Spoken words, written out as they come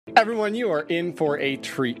Everyone, you are in for a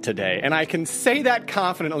treat today, and I can say that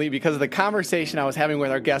confidently because of the conversation I was having with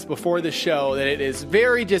our guest before the show, that it is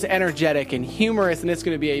very just energetic and humorous, and it's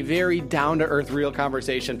going to be a very down-to-earth, real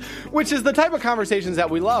conversation, which is the type of conversations that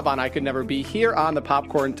we love on I Could Never Be here on the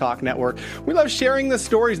Popcorn Talk Network. We love sharing the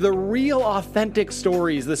stories, the real, authentic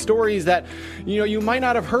stories, the stories that, you might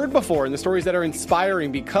not have heard before, and the stories that are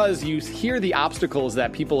inspiring because you hear the obstacles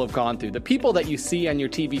that people have gone through, the people that you see on your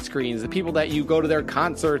TV screens, the people that you go to their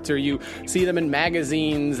concerts, or you see them in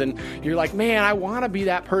magazines and you're like, man, I want to be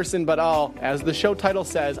that person, but as the show title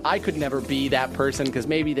says, I could never be that person because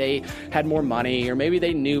maybe they had more money or maybe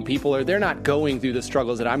they knew people or they're not going through the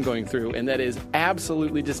struggles that I'm going through, and that is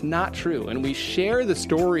absolutely just not true. And we share the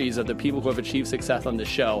stories of the people who have achieved success on the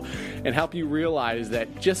show and help you realize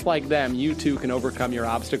that just like them, you too can overcome your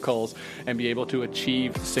obstacles and be able to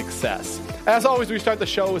achieve success. As always, we start the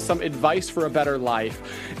show with some advice for a better life,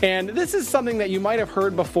 and this is something that you might have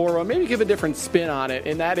heard before, or maybe give a different spin on it,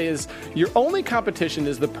 and that is your only competition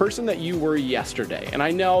is the person that you were yesterday. And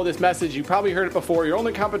I know this message, you probably heard it before, your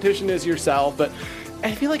only competition is yourself, but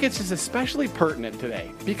I feel like it's just especially pertinent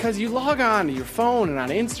today because you log on to your phone and on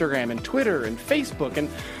Instagram and Twitter and Facebook, and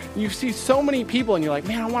you see so many people and you're like,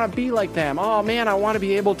 man, I want to be like them. Oh man, I want to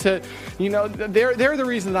be able to, they're the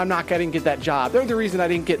reason that I'm not getting that job. They're the reason I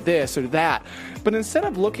didn't get this or that. But instead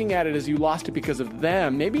of looking at it as you lost it because of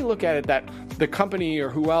them, maybe look at it that the company or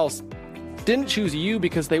who else didn't choose you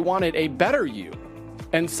because they wanted a better you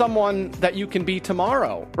and someone that you can be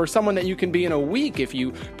tomorrow or someone that you can be in a week if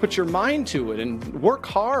you put your mind to it and work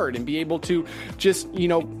hard and be able to just,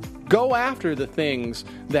 go after the things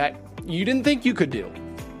that you didn't think you could do.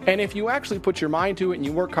 And if you actually put your mind to it and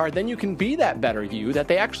you work hard, then you can be that better you that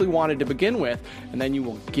they actually wanted to begin with, and then you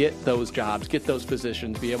will get those jobs, get those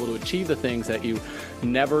positions, be able to achieve the things that you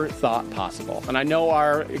never thought possible. And I know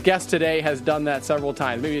our guest today has done that several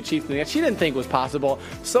times, maybe achieved something that she didn't think was possible.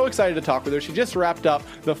 So excited to talk with her. She just wrapped up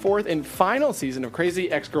the 4th and final season of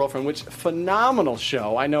Crazy Ex-Girlfriend, which phenomenal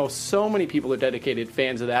show. I know so many people are dedicated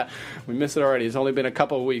fans of that. We miss it already. It's only been a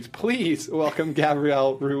couple of weeks. Please welcome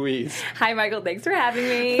Gabrielle Ruiz. Hi, Michael. Thanks for having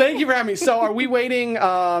me. Thank you for having me. So are we waiting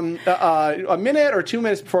a minute or 2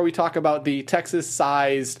 minutes before we talk about the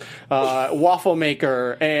Texas-sized waffle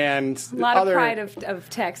maker and a lot of pride of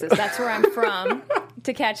Texas. That's where I'm from.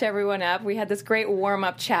 To catch everyone up, we had this great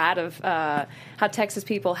warm-up chat of how Texas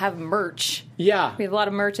people have merch. Yeah. We have a lot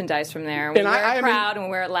of merchandise from there. We wear it proud and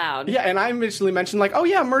we wear it loud. Yeah, and I initially mentioned merch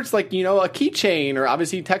like, a keychain or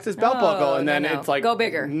obviously Texas belt buckle, and then it's like... Go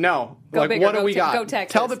bigger. No. Go bigger. What do we got? Go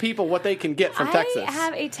Texas. Tell the people what they can get from Texas. I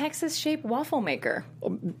have a Texas-shaped waffle maker.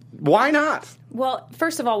 Why not? Well,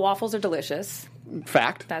 first of all, waffles are delicious.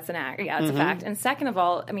 Fact. That's an act. Yeah, it's a fact. And second of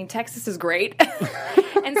all, Texas is great.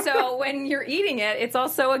 And so when you're eating it, it's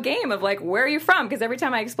also a game of where are you from? Because every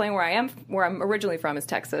time I explain where I'm originally from is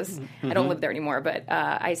Texas. I don't live there anymore, but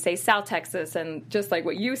I say South Texas, and just like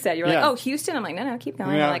what you said, you're like, oh, Houston. I'm like, no, keep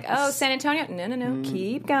going. Yeah. You're like, oh, San Antonio. No,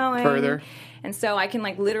 keep going. Further. And so I can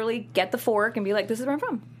literally get the fork and be like, this is where I'm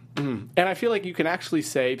from. And I feel like you can actually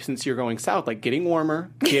say, since you're going south, getting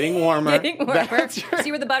warmer. Getting warmer.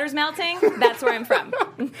 See where the butter's melting? That's where I'm from.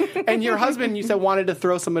 And your husband, you said, wanted to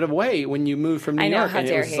throw some of it away when you moved from New York. I know, how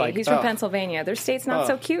dare he? He's from Pennsylvania. Their state's not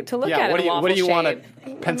so cute to look at. What do you want a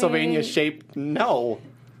Pennsylvania shape? No.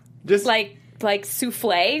 Just like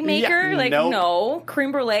souffle maker? Yeah, no.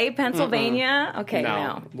 Creme brulee, Pennsylvania? Okay,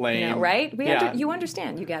 no. Lame. No, right? You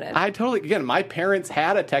understand. You get it. I totally, again, my parents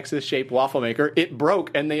had a Texas-shaped waffle maker. It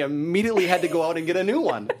broke, and they immediately had to go out and get a new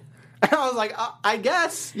one. And I was like, I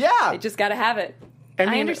guess, yeah. You just got to have it.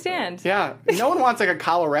 I understand. Yeah. No one wants a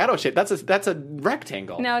Colorado shape. That's a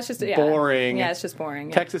rectangle. No, it's just boring. Yeah, it's just boring.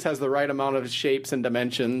 Yeah. Texas has the right amount of shapes and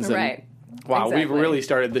dimensions. Right. Wow, exactly. We've really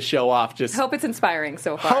started the show off just... Hope it's inspiring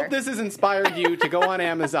so far. Hope this has inspired you to go on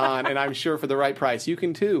Amazon, and I'm sure for the right price, you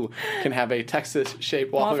can have a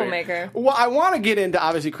Texas-shaped waffle maker. Well, I want to get into,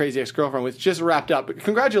 obviously, Crazy Ex-Girlfriend, which just wrapped up.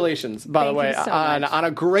 Congratulations, by the way, on a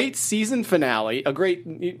great season finale, a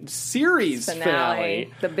great series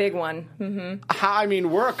finale. The big one. Mm-hmm.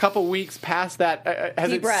 We're a couple weeks past that. Has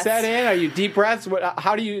deep it breaths. set in? Are you deep breaths?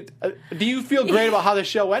 How do you feel great about how the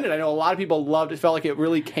show ended? I know a lot of people loved it, felt like it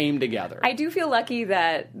really came together. I do feel lucky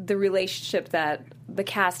that the relationship that the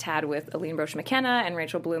cast had with Aline Brosh McKenna and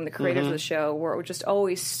Rachel Bloom, the creators of the show, were just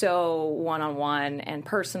always so one-on-one and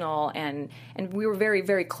personal, and we were very,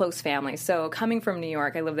 very close family. So coming from New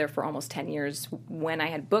York, I lived there for almost 10 years when I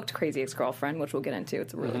had booked Crazy Ex-Girlfriend, which we'll get into.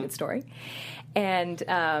 It's a really good story. And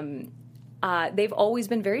they've always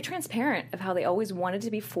been very transparent of how they always wanted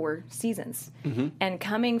to be 4 seasons. And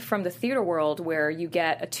coming from the theater world where you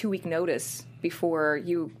get a 2-week notice before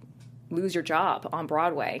you lose your job on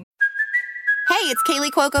Broadway. Hey, it's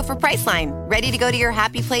Kaylee Cuoco for Priceline. Ready to go to your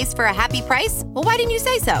happy place for a happy price? Well, why didn't you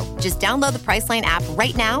say so? Just download the Priceline app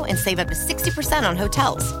right now and save up to 60% on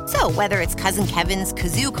hotels. So whether it's Cousin Kevin's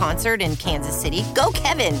Kazoo Concert in Kansas City, go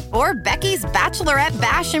Kevin, or Becky's Bachelorette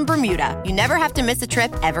Bash in Bermuda, you never have to miss a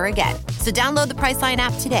trip ever again. So download the Priceline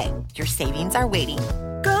app today. Your savings are waiting.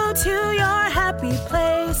 Go to your happy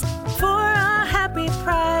place for a happy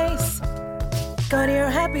price. Go to your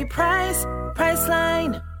happy price,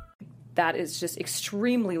 Priceline. That is just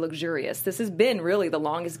extremely luxurious. This has been really the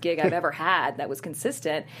longest gig I've ever had that was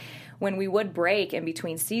consistent. When we would break in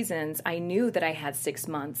between seasons, I knew that I had 6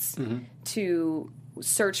 months to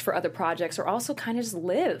search for other projects or also kind of just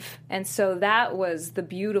live. And so that was the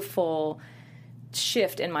beautiful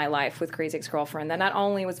shift in my life with Crazy Ex-Girlfriend. That not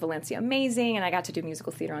only was Valencia amazing and I got to do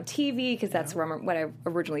musical theater on TV because that's what I've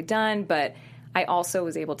originally done, but I also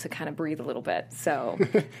was able to kind of breathe a little bit. So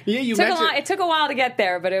it took a while to get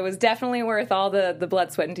there, but it was definitely worth all the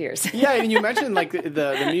blood, sweat, and tears. Yeah, and you mentioned like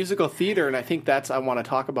the musical theater, and I think I want to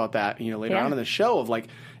talk about that later on in the show of like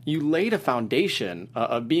you laid a foundation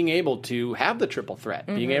of being able to have the triple threat,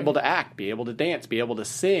 being able to act, be able to dance, be able to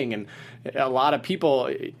sing, and a lot of people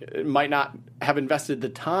might not have invested the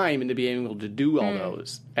time into being able to do all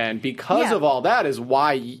those, and because of all that is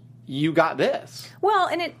why you got this. Well,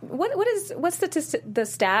 and what's the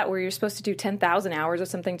stat where you're supposed to do 10,000 hours or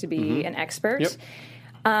something to be an expert? Yep.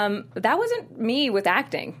 That wasn't me with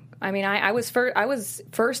acting. I mean, I was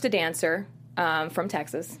first a dancer from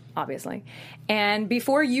Texas, obviously. And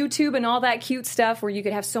before YouTube and all that cute stuff where you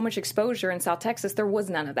could have so much exposure in South Texas, there was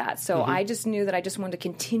none of that. So I just knew that I just wanted to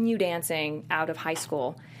continue dancing out of high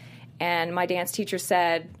school. And my dance teacher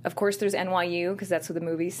said, of course, there's NYU, because that's what the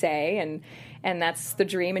movies say, and that's the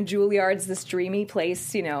dream. And Juilliard's this dreamy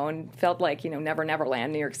place, and felt like,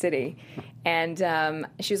 Neverland, New York City. And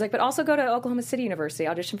she was like, but also go to Oklahoma City University,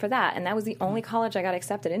 audition for that. And that was the only college I got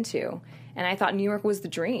accepted into. And I thought New York was the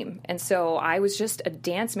dream. And so I was just a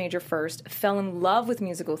dance major first, fell in love with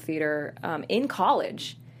musical theater in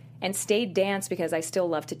college, and stayed dance because I still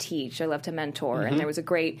love to teach. I love to mentor. And there was a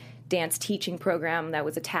great dance teaching program that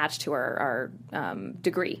was attached to our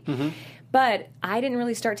degree. But I didn't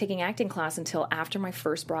really start taking acting class until after my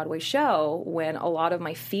first Broadway show, when a lot of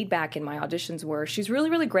my feedback in my auditions were, she's really,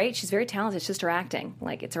 really great. She's very talented. It's just her acting.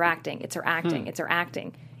 Like, it's her acting. It's her acting. It's her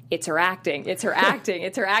acting. It's her acting. It's her acting.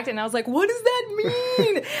 It's her acting. And I was like, what does that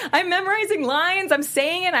mean? I'm memorizing lines. I'm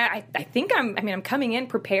saying it. I think I'm coming in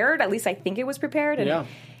prepared. At least I think it was prepared. And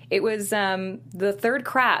it was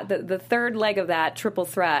the third leg of that triple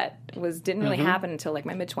threat didn't really happen until like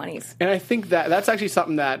my mid-20s. And I think that's actually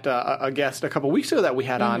something that a guest a couple weeks ago that we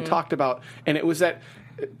had on talked about, and it was that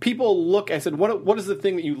people look. I said, what is the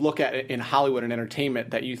thing that you look at in Hollywood and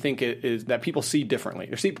entertainment that you think is that people see differently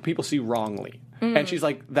or people see wrongly? And she's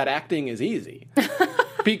like, that acting is easy.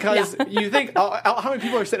 Because you think, how many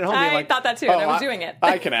people are sitting at home being like, I thought that too, and I was doing it.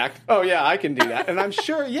 I can act. Oh, yeah, I can do that. And I'm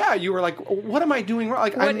sure, you were like, what am I doing wrong?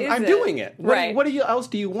 Like, I'm doing it. Right. What else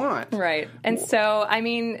do you want? Right. And so, I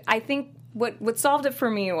mean, I think what solved it for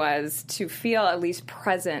me was to feel at least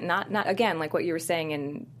present, not again, like what you were saying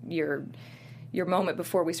in your moment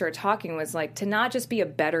before we started talking, was like to not just be a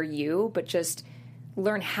better you, but just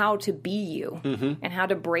learn how to be you and how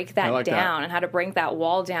to break that down and how to break that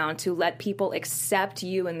wall down to let people accept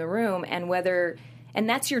you in the room, and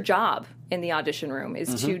that's your job in the audition room,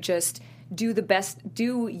 is to just do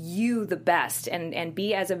you the best and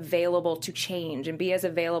be as available to change and be as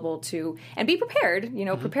available to, and be prepared,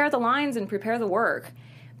 prepare the lines and prepare the work.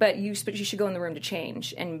 But you should go in the room to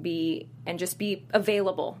change and just be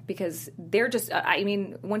available, because they're just,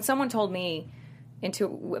 when someone told me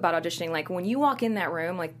about auditioning, like when you walk in that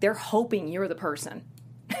room, like they're hoping you're the person.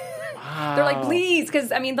 Wow. They're like, please, because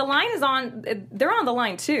the line is on. They're on the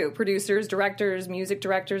line too. Producers, directors, music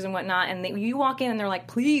directors, and whatnot. And you walk in and they're like,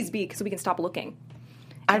 please be, so we can stop looking.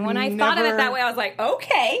 And when I thought of it that way, I was like,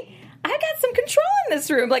 okay, I got some control in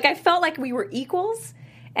this room. Like I felt like we were equals.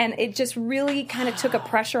 And it just really kind of took a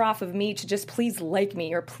pressure off of me to just please like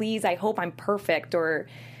me, or please, I hope I'm perfect or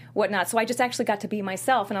whatnot. So I just actually got to be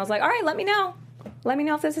myself. And I was like, all right, let me know. Let me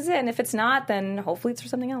know if this is it. And if it's not, then hopefully it's for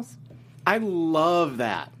something else. I love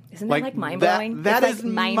that. Isn't that mind-blowing? That is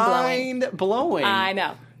mind-blowing. I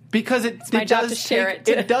know. Because it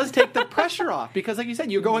does take the pressure off. Because like you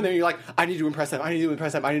said, you go in there and you're like, I need to impress them. I need to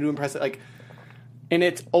impress them. I need to impress them. Like, and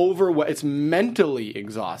it's it's mentally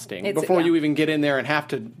exhausting before you even get in there and have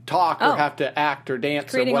to talk or have to act or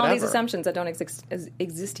dance or whatever. Creating all these assumptions that don't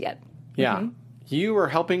exist yet. Yeah. Mm-hmm. You were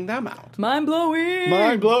helping them out. Mind-blowing.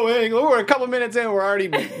 Mind-blowing. We're a couple minutes in. We're already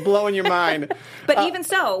blowing your mind. But even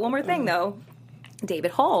so, one more thing, though.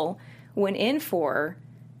 David Hull went in for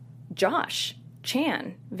Josh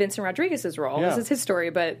Chan, Vincent Rodriguez's role. Yeah. This is his story,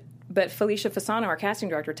 but Felicia Fasano, our casting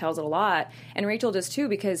director, tells it a lot, and Rachel does too,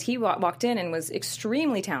 because he walked in and was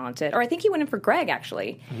extremely talented. Or I think he went in for Greg,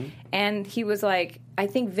 actually. And he was like, I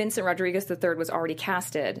think Vincent Rodriguez III was already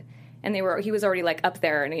casted, and he was already like up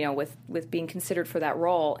there, and with being considered for that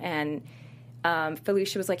role. And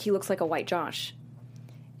Felicia was like, he looks like a white Josh,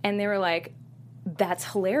 and they were like, that's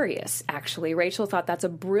hilarious. Actually, Rachel thought that's a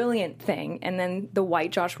brilliant thing, and then the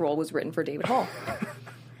white Josh role was written for David Hull.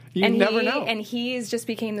 You never know. And he's just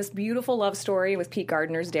became this beautiful love story with Pete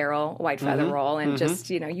Gardner's Daryl Whitefeather role. And just,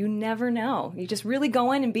 you never know. You just really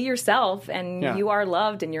go in and be yourself, and you are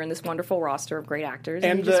loved, and you're in this wonderful roster of great actors,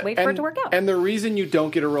 and you just wait for it to work out. And the reason you don't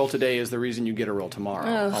get a role today is the reason you get a role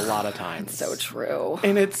tomorrow, a lot of times. It's so true.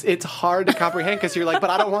 And it's hard to comprehend, because you're like, but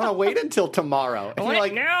I don't want to wait until tomorrow. And you're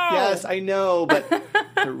like, yes, I know, but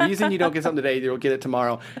the reason you don't get something today, you'll get it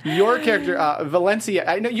tomorrow. Your character, Valencia,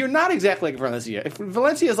 I know you're not exactly like Valencia.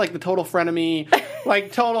 Valencia is like the total frenemy,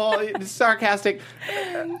 like total sarcastic.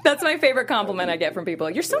 That's my favorite compliment I get from people.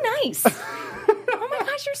 You're so nice. Oh my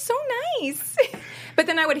gosh, you're so nice. But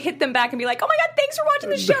then I would hit them back and be like, oh my God, thanks for watching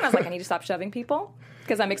the show. And I was like, I need to stop shoving people,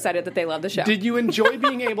 because I'm excited that they love the show. Did you enjoy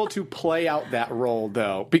being able to play out that role,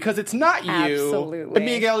 though? Because it's not you. Absolutely. And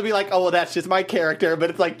being able to be like, oh, well, that's just my character, but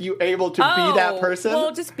it's like you able to be that person.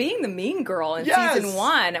 Well, just being the mean girl in season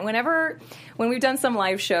 1. When we've done some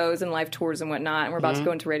live shows and live tours and whatnot, and we're about to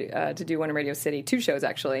go into to do one in Radio City, 2 shows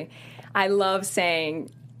actually, I love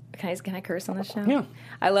saying, can I curse on this show? Yeah.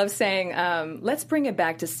 I love saying, let's bring it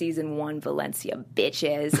back to season 1, Valencia,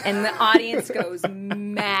 bitches. And the audience goes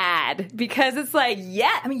mad, because it's like,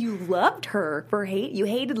 you loved her you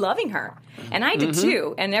hated loving her. And I did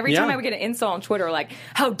too. And every time I would get an insult on Twitter, like,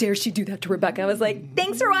 how dare she do that to Rebecca? I was like,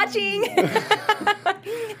 thanks for watching.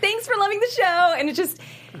 Thanks for loving the show. And it just,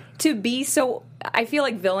 to be so, I feel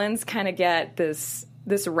like villains kind of get this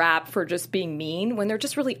rap for just being mean when they're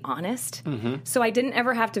just really honest. So I didn't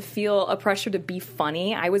ever have to feel a pressure to be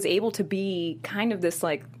funny. I was able to be kind of this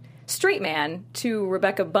like straight man to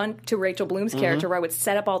Rachel Bloom's character, where I would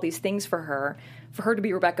set up all these things for her to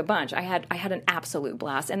be Rebecca Bunch. I had an absolute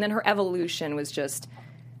blast. And then her evolution was just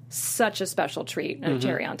such a special treat and a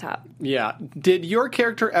cherry on top. Yeah. Did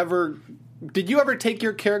you ever take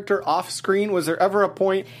your character off screen? Was there ever a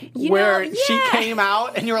point where she came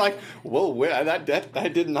out and you were like, whoa, I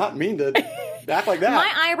did not mean to act like that?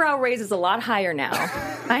 My eyebrow raises a lot higher now.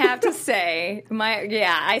 I have to say.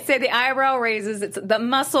 I say the eyebrow raises, the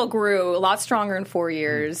muscle grew a lot stronger in 4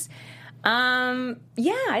 years.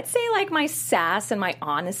 I'd say like my sass and my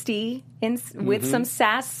honesty with some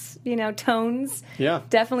sass, tones. Yeah.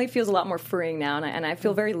 Definitely feels a lot more freeing now, and I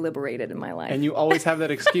feel very liberated in my life. And you always have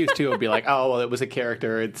that excuse too. It'll be like, oh, well, it was a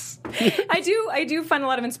character. I do find a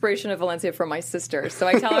lot of inspiration of Valencia from my sister, so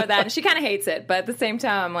I tell her that, and she kind of hates it, but at the same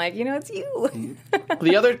time, I'm like, it's you.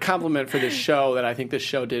 The other compliment for this show that I think this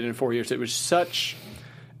show did in 4 years, it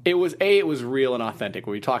was real and authentic.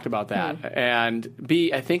 We talked about that, and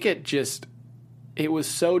B, I think it was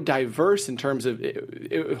so diverse in terms of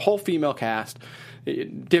whole female cast,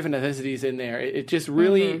 different ethnicities in there. It just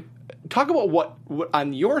really talk about what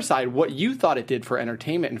on your side what you thought it did for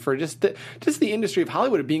entertainment and for just the industry of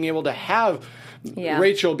Hollywood, of being able to have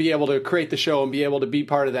Rachel be able to create the show and be able to be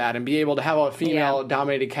part of that and be able to have a female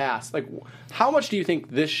dominated cast. Like, how much do you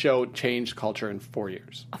think this show changed culture in 4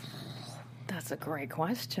 years? That's a great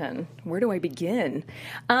question. Where do I begin?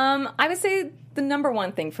 I would say the number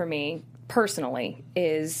one thing for me personally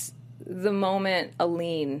is the moment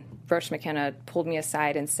Aline Brosh McKenna pulled me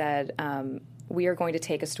aside and said, we are going to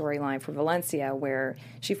take a storyline for Valencia where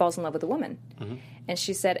she falls in love with a woman. And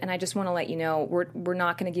she said, and I just want to let you know, we're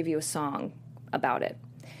not going to give you a song about it.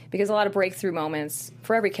 Because a lot of breakthrough moments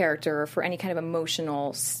for every character or for any kind of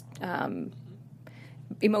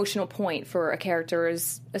emotional point for a character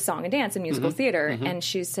is a song and dance in musical theater. And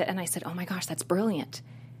she said, and I said, oh my gosh, that's brilliant.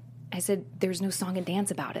 I said, there's no song and dance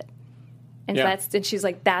about it. And and she's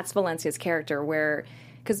like, that's Valencia's character, where,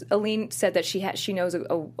 because Aline said that she knows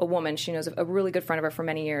a woman, she knows a really good friend of her for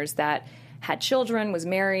many years that had children, was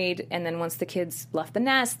married, and then once the kids left the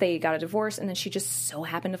nest, they got a divorce, and then she just so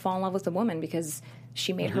happened to fall in love with a woman because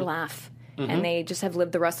she made her laugh. And they just have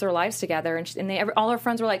lived the rest of their lives together. And all her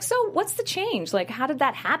friends were like, so what's the change? Like, how did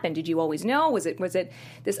that happen? Did you always know? Was it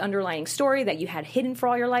this underlying story that you had hidden for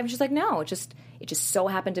all your life? And she's like, no, it just so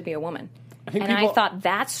happened to be a woman. I thought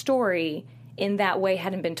that story in that way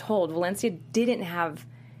hadn't been told. Valencia didn't have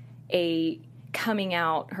a coming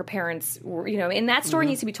out. Her parents were, and that story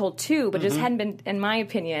needs to be told too, but it just hadn't been, in my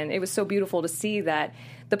opinion. It was so beautiful to see that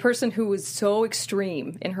the person who was so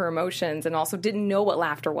extreme in her emotions and also didn't know what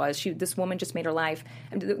laughter was. This woman just made her life.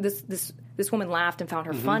 This woman laughed and found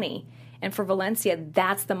her funny. And for Valencia,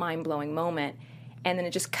 that's the mind-blowing moment. And then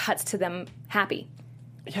it just cuts to them happy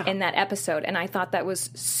in that episode. And I thought that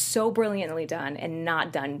was so brilliantly done and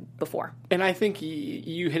not done before. And I think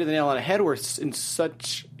you hit the nail on the head where in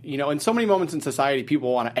such... in so many moments in society,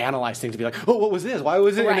 people want to analyze things and be like, "Oh, what was this? Why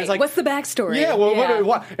was it?" Right. And it's like, "What's the backstory?" Yeah, well,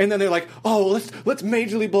 what? And then they're like, "Oh, let's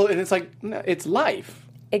majorly blow it." And it's like, no, it's life.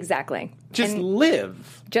 Exactly. Just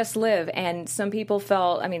live. Just live. And some people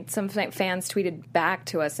felt, some fans tweeted back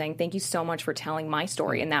to us saying, "Thank you so much for telling my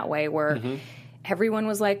story in that way," where everyone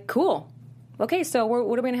was like, "Cool. Okay, so what are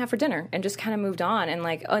we going to have for dinner?" And just kind of moved on.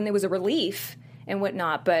 And it was a relief and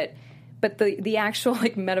whatnot, but the actual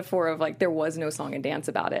metaphor of there was no song and dance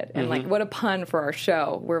about it, and what a pun for our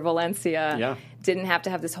show where Valencia didn't have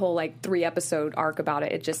to have this whole 3-episode arc about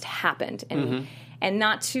it. It just happened, and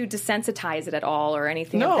not to desensitize it at all or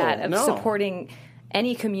anything like that. Supporting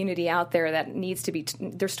any community out there that needs to be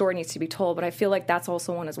their story needs to be told, but I feel like that's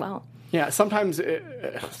also one as well. Yeah, sometimes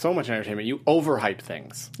so much entertainment, you overhype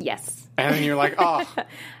things. Yes. And then you're like, oh,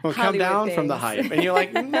 well, come down from the hype. And you're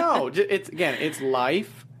like, no, it's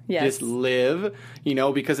life. Yes. Just live,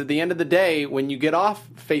 because at the end of the day, when you get off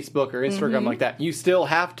Facebook or Instagram like that, you still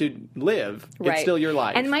have to live. Right. It's still your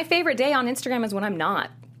life. And my favorite day on Instagram is when I'm not.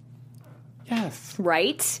 Yes.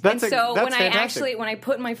 Right? That's when fantastic. when I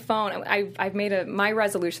put my phone, I've made my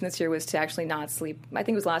resolution this year was to actually not sleep. I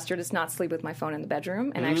think it was last year, just not sleep with my phone in the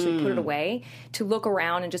bedroom and actually put it away, to look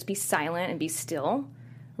around and just be silent and be still.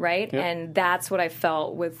 Right? Yep. And that's what I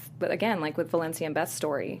felt with Valencia and Beth's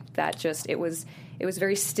story. That just, it was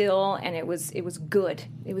very still, and it was good.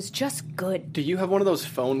 It was just good. Do you have one of those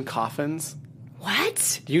phone coffins?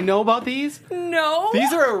 What? Do you know about these? No.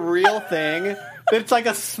 These are a real thing. It's like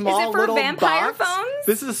a small Is it for little vampire box. Phones?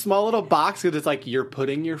 This is a small little box because it's like you're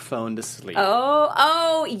putting your phone to sleep.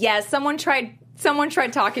 Oh, yes. Someone tried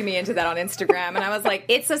talking me into that on Instagram, and I was like,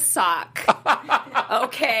 it's a sock.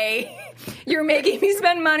 Okay. You're making me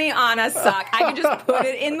spend money on a sock. I can just put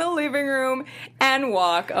it in the living room and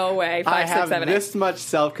walk away. 5, 6, 7, 8. This much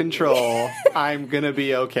self-control. I'm going to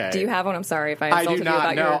be okay. Do you have one? I'm sorry if I insulted you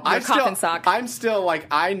about your coffin sock. I'm still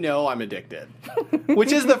I know I'm addicted,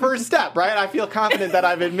 which is the first step, right? I feel confident that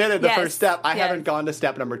I've admitted the first step. I haven't gone to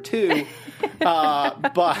step number 2,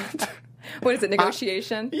 but... What is it,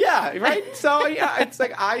 negotiation? Yeah, right? So, it's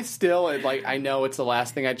like I know it's the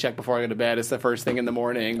last thing I check before I go to bed. It's the first thing in the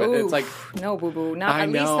morning. But it's like... No, boo-boo. At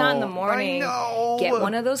least not in the morning. I know. Get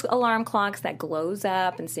one of those alarm clocks that glows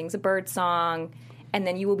up and sings a bird song, and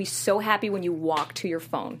then you will be so happy when you walk to your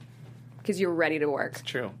phone because you're ready to work. It's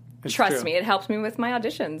true. Trust me, it helps me with my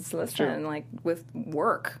auditions. Listen, with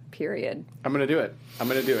work, period. I'm going to do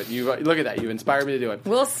it. You look at that. You inspired me to do it.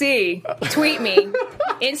 We'll see. Tweet me.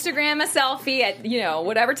 Instagram a selfie at,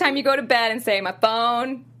 whatever time you go to bed and say, my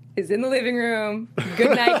phone is in the living room.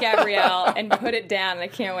 Good night, Gabrielle. And put it down. And I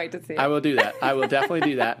can't wait to see it. I will do that. I will definitely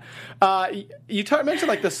do that. You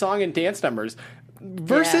mentioned the song and dance numbers.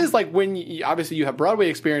 Versus when obviously you have Broadway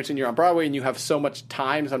experience and you're on Broadway and you have so much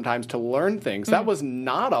time sometimes to learn things. That was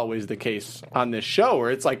not always the case on this show,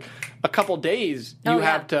 where it's like a couple days you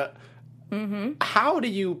have to... How do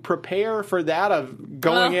you prepare for that, of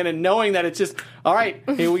going in and knowing that it's just, all right,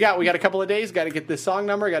 here we got a couple of days, got to get this song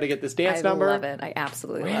number, got to get this dance number? I love it. I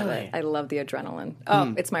absolutely love it. I love the adrenaline.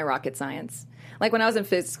 Oh, it's my rocket science. Like when I was in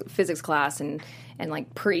physics class and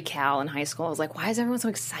pre-cal in high school, I was like, why is everyone so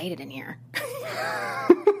excited in here?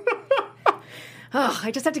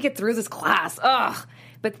 I just have to get through this class.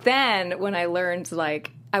 But then when I learned,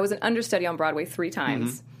 I was an understudy on Broadway 3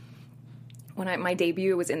 times. When my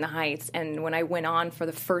debut was in the Heights, and when I went on for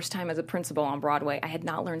the first time as a principal on Broadway, I had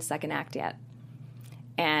not learned second act yet.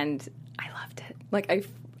 And I loved it.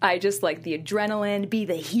 I just the adrenaline, be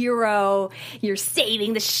the hero, you're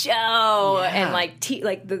saving the show. And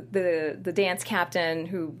the dance captain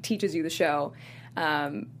who teaches you the show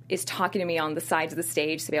is talking to me on the sides of the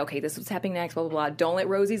stage, say, okay, this is what's happening next, blah, blah, blah. Don't let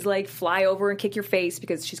Rosie's leg fly over and kick your face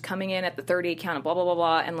because she's coming in at the 38 count and blah, blah, blah,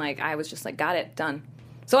 blah. And I was just got it, done.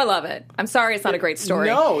 So I love it. I'm sorry it's not a great story.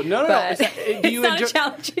 No. Do you enjoy a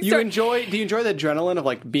challenging story. Do you enjoy the adrenaline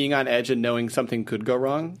of being on edge and knowing something could go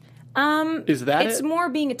wrong? Is that it's more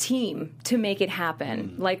being a team to make it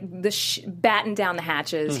happen. Batten down the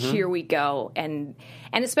hatches. Here we go, and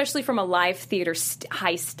especially from a live theater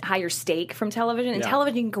higher stake from television. And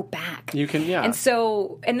television, you can go back. You can, And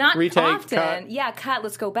so, and not retake, often. cut. Yeah, cut.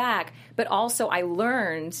 Let's go back. But also, I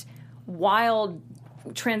learned while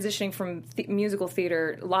transitioning from musical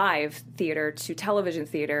theater, live theater, to television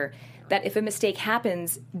theater, that if a mistake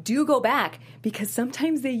happens, do go back, because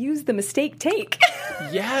sometimes they use the mistake take.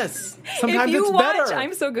 Yes. Sometimes if you it's watch, better.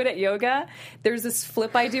 I'm so good at yoga. There's this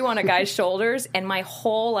flip I do on a guy's shoulders, and my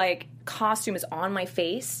whole like costume is on my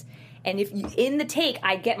face. And if you, in the take,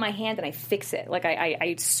 I get my hand and I fix it. Like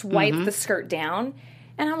I swipe the skirt down,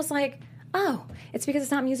 and I was like, oh, it's because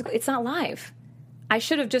it's not musical. It's not live. I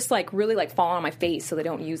should have just like really like fallen on my face so they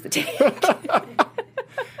don't use the take.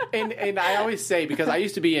 And I always say, because I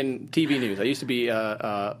used to be in TV news. I used to be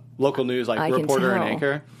local news, like reporter and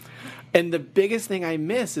anchor. And the biggest thing I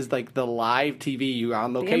miss is like the live TV. You're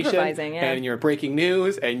on location and you're breaking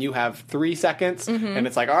news, and you have 3 seconds, and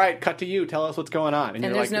it's like, all right, cut to you. Tell us what's going on. And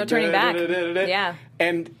you're there's like, no turning back. Yeah.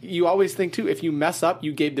 And you always think too, if you mess up,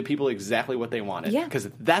 you gave the people exactly what they wanted. Yeah. Because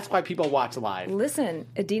that's why people watch live. Listen,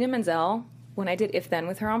 Idina Menzel, when I did If Then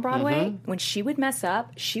with her on Broadway, when she would mess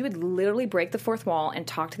up, she would literally break the fourth wall and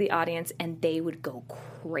talk to the audience, and they would go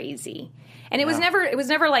crazy. And it was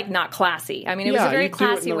never like not classy. I mean, it was a very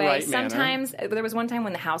classy way. Right Sometimes there was one time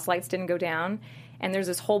when the house lights didn't go down, and there's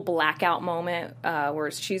this whole blackout moment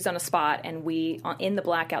where she's on a spot, and we, in the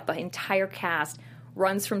blackout, the entire cast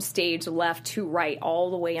runs from stage left to right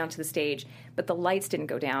all the way onto the stage, but the lights didn't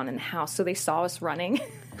go down in the house, so they saw us running.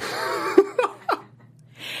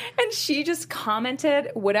 And she just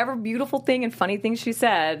commented whatever beautiful thing and funny thing she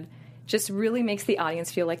said just really makes the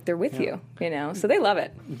audience feel like they're with you, you know? So they love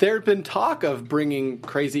it. There'd been talk of bringing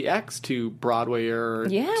Crazy X to Broadway or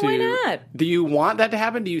why not? Do you want that to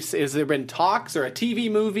happen? Has there been talks or a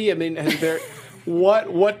TV movie? I mean, has there...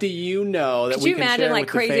 What do you know that we can share with the fans? Could you imagine, like,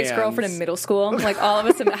 Crazy Ex-Girlfriend in middle school? Like, all of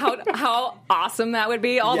us, how awesome that would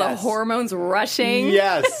be. All the hormones rushing.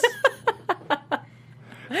 Yes.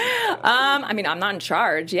 I mean, I'm not in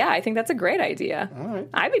charge. Yeah, I think that's a great idea. All right.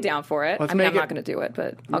 I'd be down for it. I'm not going to do it,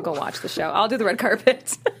 but I'll go watch the show. I'll do the red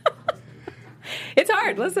carpet. It's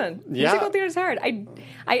hard. Listen, musical theater is hard.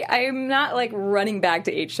 I'm not like running back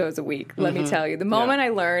to 8 shows a week. Let me tell you. The moment I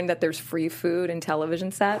learned that there's free food in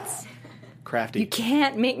television sets, crafty. You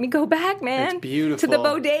can't make me go back, man. It's beautiful. To the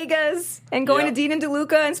bodegas and going to Dean and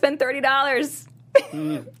DeLuca and spend $30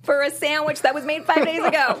 for a sandwich that was made 5 days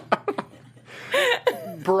ago.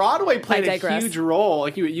 Broadway played a huge role.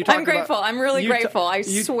 Like you talked I'm grateful. I'm really grateful. I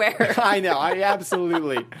swear. I know. I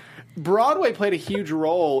absolutely. Broadway played a huge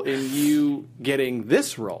role in you getting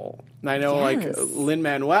this role. And I know, like,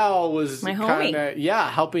 Lin-Manuel was kind of,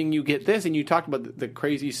 helping you get this. And you talked about the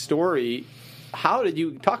crazy story. How did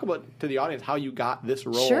you talk about to the audience how you got this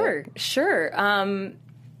role? Sure.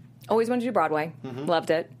 Always wanted to do Broadway.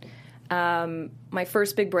 Loved it. My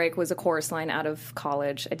first big break was a chorus line out of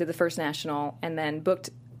college. I did the first national and then booked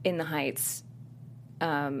In the Heights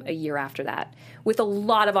a year after that, with a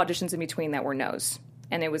lot of auditions in between that were no's.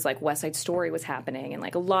 And it was like West Side Story was happening and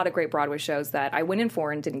like a lot of great Broadway shows that I went in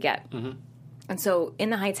for and didn't get. And so In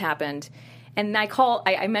the Heights happened. And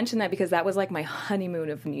I mentioned that because that was like my honeymoon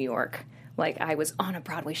of New York. Like, I was on a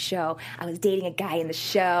Broadway show. I was dating a guy in the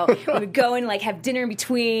show. We would go and, like, have dinner in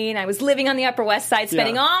between. I was living on the Upper West Side,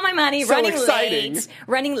 spending all my money,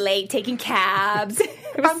 running late, taking cabs.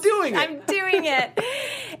 I'm doing it.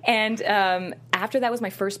 And after that was my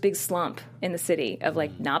first big slump in the city of,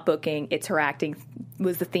 like, not booking. It's Her Acting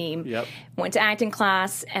was the theme. Went to acting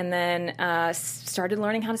class and then started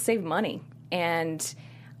learning how to save money. And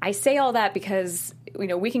I say all that because, you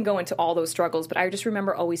know, we can go into all those struggles, but I just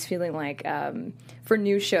remember always feeling like for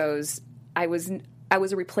new shows, I was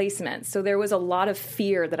a replacement. So there was a lot of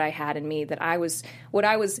fear that I had in me that what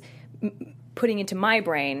I was putting into my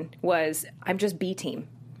brain was I'm just B team.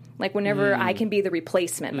 Like whenever I can be the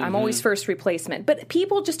replacement, I'm always first replacement. But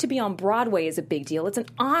people, just to be on Broadway is a big deal. It's an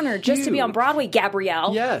honor just to be on Broadway,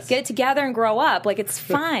 Gabrielle. Yes. Get it together and grow up. Like, it's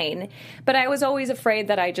fine. But I was always afraid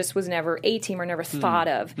that I just was never a team or never thought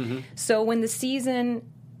of. So when the season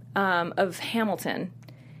of Hamilton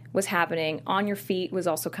was happening, On Your Feet was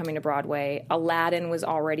also coming to Broadway. Aladdin was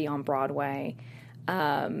already on Broadway.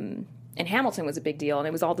 And Hamilton was a big deal, and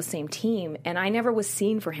it was all the same team. And I never was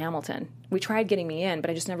seen for Hamilton. We tried getting me in, but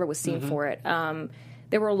I just never was seen for it.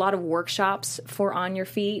 There were a lot of workshops for On Your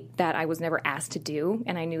Feet that I was never asked to do,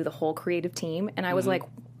 and I knew the whole creative team. And I was like,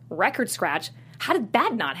 record scratch, how did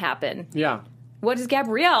that not happen? Yeah. What is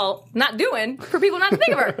Gabrielle not doing for people not to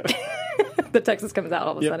think of her? The Texas comes out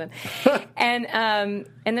all of a sudden. And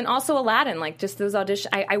then also Aladdin, like just those auditions.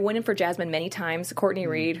 I went in for Jasmine many times. Courtney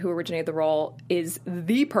Reed, who originated the role, is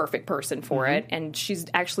the perfect person for it. And she's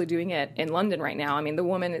actually doing it in London right now. I mean, the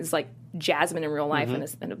woman is like Jasmine in real life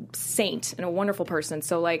and a saint and a wonderful person.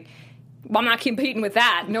 So like well, I'm not competing with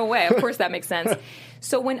that. No way. Of course that makes sense.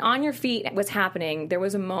 So when On Your Feet was happening, there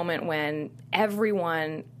was a moment when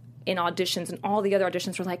everyone in auditions and all the other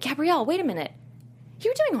auditions were like, Gabrielle, wait a minute.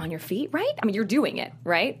 You're doing On Your Feet, right? I mean, you're doing it,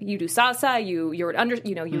 right? You do salsa, you're under,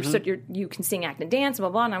 you can sing, act, and dance, blah,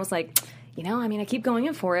 blah. And I was like, I keep going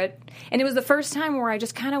in for it. And it was the first time where I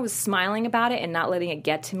just kind of was smiling about it and not letting it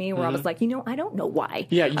get to me, where I was like, I don't know why.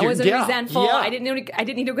 Yeah, I wasn't resentful. Yeah. I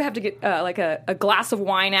didn't need to have to get like a glass of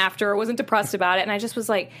wine after. I wasn't depressed about it. And I just was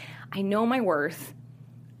like, I know my worth.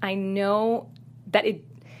 I know that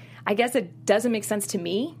I guess it doesn't make sense to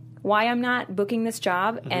me why I'm not booking this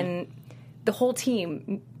job. And the whole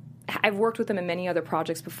team, I've worked with them in many other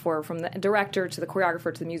projects before, from the director to the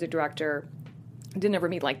choreographer to the music director. I didn't ever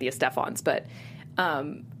meet like the Estefans, but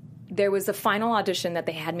there was a final audition that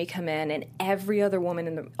they had me come in, and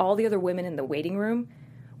all the other women in the waiting room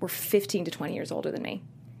were 15 to 20 years older than me.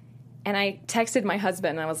 And I texted my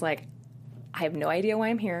husband, and I was like, I have no idea why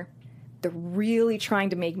I'm here. They're really trying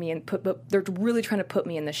to make me they're really trying to put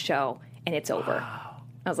me in the show, and it's over. Wow.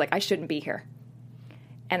 I was like, I shouldn't be here.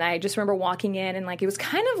 And I just remember walking in, and like it was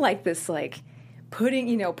kind of like this, like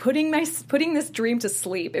putting this dream to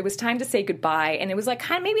sleep. It was time to say goodbye, and it was like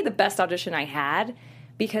kind of maybe the best audition I had,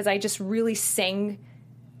 because I just really sang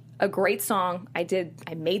a great song. I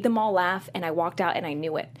made them all laugh, and I walked out and I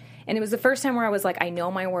knew it. And it was the first time where I was like, I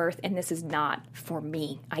know my worth, and this is not for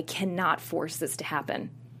me. I cannot force this to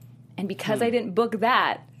happen. And because I didn't book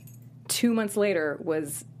that, 2 months later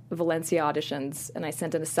was Valencia auditions, and I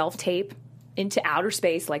sent in a self-tape into outer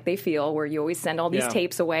space, like they feel, where you always send all these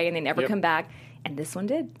tapes away and they never come back. And this one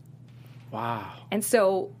did. Wow. And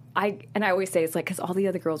so I always say it's like, because all the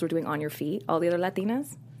other girls were doing On Your Feet, all the other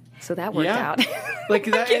Latinas. So that worked out. Like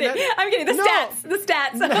that, I'm kidding. The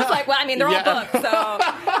stats. No. I was like, well, I mean, they're all booked.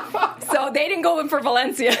 So they didn't go in for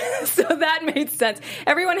Valencia. So that made sense.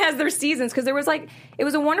 Everyone has their seasons, because it was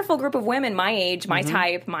a wonderful group of women my age, my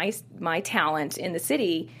type, my talent in the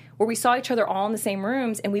city, where we saw each other all in the same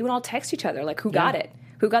rooms, and we would all text each other, like, who got it?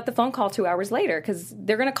 Who got the phone call 2 hours later? Because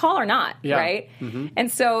they're going to call or not, right? Mm-hmm.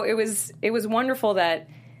 And so it was wonderful that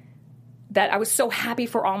I was so happy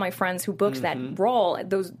for all my friends who booked that role,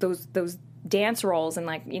 those dance roles, and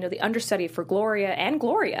like, the understudy for Gloria, Anna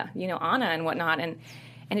and whatnot, and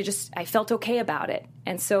it just, I felt okay about it.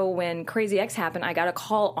 And so when Crazy Ex happened, I got a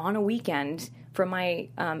call on a weekend from my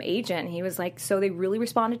agent, and he was like, so they really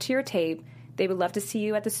responded to your tape. They would love to see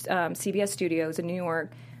you at the CBS studios in New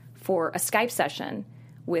York for a Skype session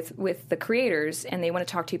with the creators, and they want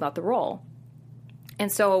to talk to you about the role.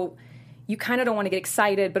 And so you kind of don't want to get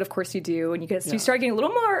excited, but of course you do, and you start getting a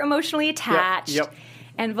little more emotionally attached. Yep.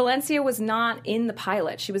 And Valencia was not in the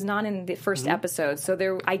pilot; she was not in the first episode.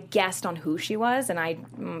 So I guessed on who she was, and I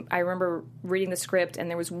remember reading the script, and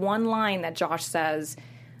there was one line that Josh says.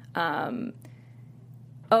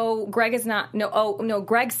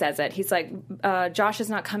 Greg says it. He's like, Josh is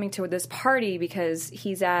not coming to this party because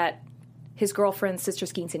he's at his girlfriend's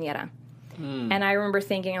sister's quinceañera. And I remember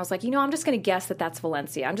thinking, I was like, I'm just going to guess that that's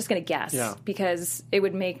Valencia. I'm just going to guess because it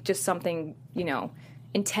would make just something,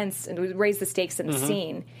 intense, and it would raise the stakes in the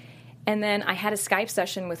scene. And then I had a Skype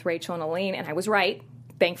session with Rachel and Elaine, and I was right.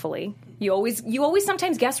 Thankfully, you always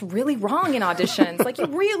sometimes guess really wrong in auditions. Like, you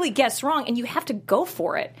really guess wrong, and you have to go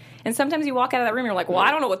for it. And sometimes you walk out of that room and you're like, well,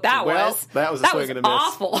 I don't know what that was. That was a swing and a miss.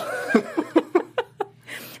 Awful.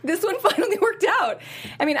 This one finally worked out.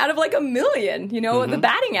 I mean, out of like a million, the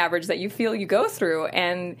batting average that you feel you go through.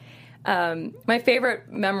 And my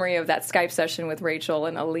favorite memory of that Skype session with Rachel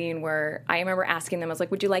and Aline, where I remember asking them, I was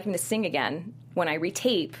like, would you like me to sing again when I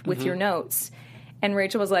retape with your notes? And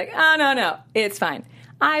Rachel was like, oh, no, it's fine.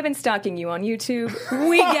 I've been stalking you on YouTube.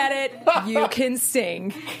 We get it. You can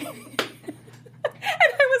sing. And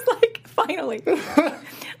I was like, finally,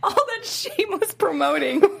 all that shameless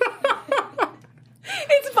promoting,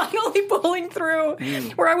 it's finally pulling through.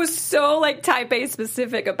 Where I was so like type A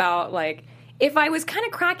specific about like, if I was kind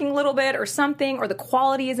of cracking a little bit or something, or the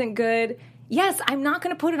quality isn't good, yes, I'm not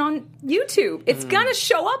going to put it on YouTube. It's going to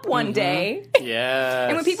show up one day. Yes.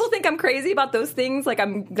 And when people think I'm crazy about those things, like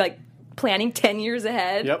I'm like planning 10 years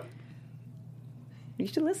ahead. Yep. You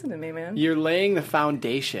should listen to me, man. You're laying the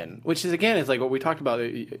foundation, which is, again, it's like what we talked about.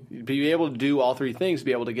 Be able to do all three things,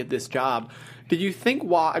 be able to get this job. Did you think,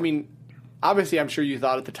 obviously I'm sure you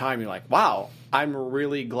thought at the time, you're like, wow, I'm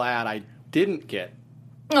really glad I didn't get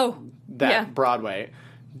Broadway.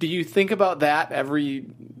 Do you think about that every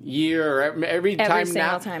year or every time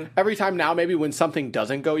now? Every time now, maybe when something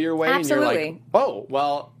doesn't go your way, Absolutely. And you're like, oh,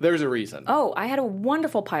 well, there's a reason. Oh, I had a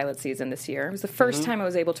wonderful pilot season this year. It was the first time I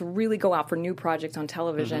was able to really go out for new projects on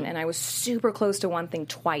television, and I was super close to one thing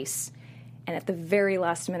twice. And at the very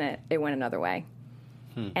last minute, it went another way.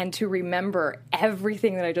 And to remember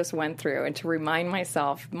everything that I just went through and to remind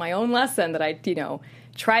myself my own lesson that I,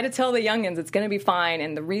 try to tell the youngins it's going to be fine.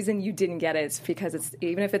 And the reason you didn't get it is because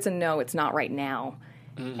even if it's a no, it's not right now.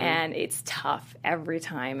 And it's tough every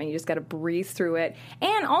time. And you just got to breathe through it.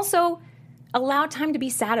 And also allow time to be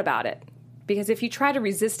sad about it. Because if you try to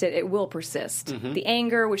resist it, it will persist. The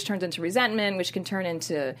anger, which turns into resentment, which can turn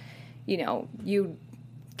into, you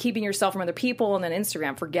keeping yourself from other people, and then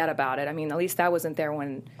Instagram, forget about it. I mean, at least that wasn't there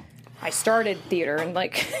when I started theater and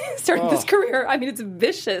started this career. I mean, it's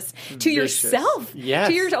vicious to yourself, to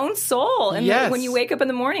your own soul. And when you wake up in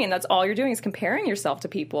the morning and that's all you're doing is comparing yourself to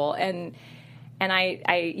people. And I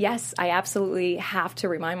absolutely have to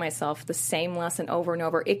remind myself the same lesson over and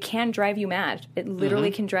over. It can drive you mad. It literally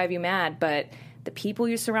can drive you mad. But the people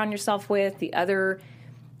you surround yourself with, the other,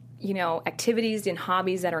 activities and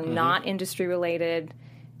hobbies that are not industry related,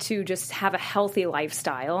 to just have a healthy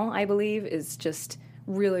lifestyle, I believe, is just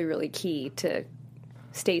really, really key to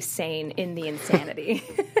stay sane in the insanity.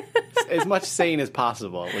 As much sane as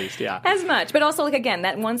possible, at least, yeah. As much. But also, again,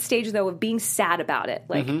 that one stage, though, of being sad about it.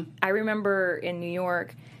 I remember in New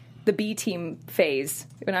York, the B team phase,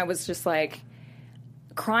 when I was just,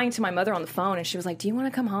 crying to my mother on the phone, and she was like, do you want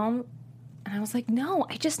to come home? And I was like, no,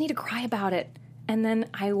 I just need to cry about it. And then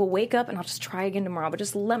I will wake up and I'll just try again tomorrow, but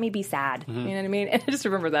just let me be sad. You know what I mean? And I just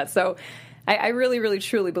remember that. So I really, really,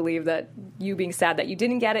 truly believe that you being sad that you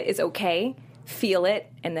didn't get it is okay. Feel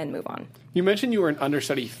it and then move on. You mentioned you were an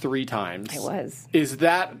understudy 3 times. I was. Is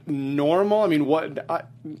that normal? I mean,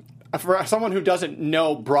 for someone who doesn't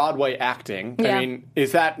know Broadway acting, I mean,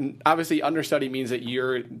 is that obviously understudy means that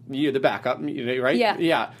you're the backup, right?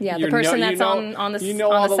 Yeah. The person that's on the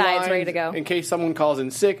sides lines, ready to go in case someone calls in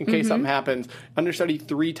sick, in case something happens. Understudy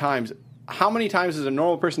 3 times. How many times is a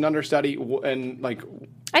normal person understudy? And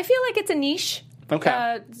I feel like it's a niche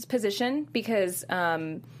position because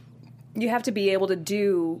you have to be able to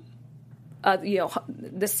do.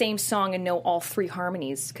 The same song and know all 3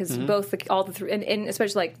 harmonies because all the 3, and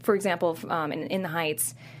especially for example, in the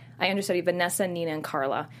Heights, I understudied Vanessa, Nina, and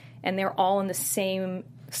Carla, and they're all in the same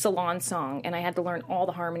salon song, and I had to learn all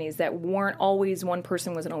the harmonies that weren't always, one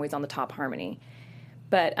person wasn't always on the top harmony,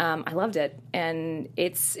 but I loved it, and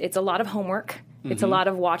it's a lot of homework. It's a lot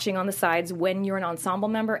of watching on the sides when you're an ensemble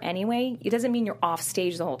member anyway. It doesn't mean you're off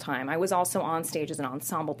stage the whole time. I was also on stage as an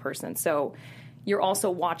ensemble person, so you're also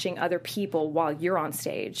watching other people while you're on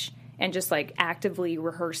stage and just actively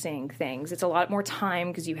rehearsing things. It's a lot more time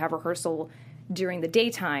because you have rehearsal during the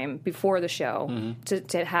daytime before the show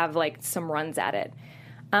to have some runs at it.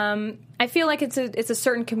 I feel like it's a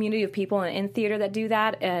certain community of people in theater that do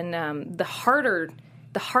that, and the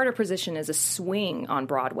harder position is a swing on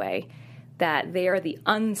Broadway, that they are the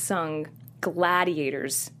unsung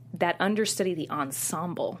gladiators that understudy the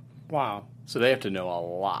ensemble. Wow. So they have to know a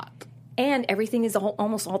lot. And everything is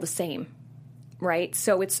almost all the same, right?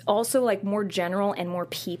 So it's also more general and more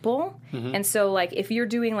people. And so if you're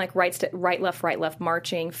doing right, left,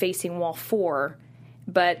 marching, facing wall 4,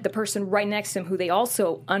 but the person right next to him who they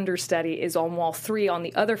also understudy is on wall 3 on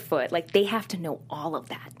the other foot, they have to know all of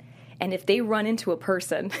that. And if they run into a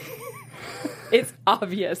person, it's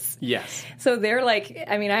obvious. Yes. So they're I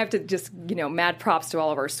have to just, mad props to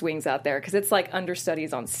all of our swings out there because it's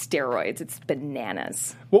understudies on steroids. It's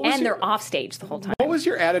bananas. They're off stage the whole time. What was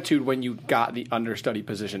your attitude when you got the understudy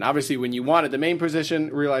position? Obviously, when you wanted the main position,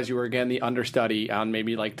 realized you were again the understudy on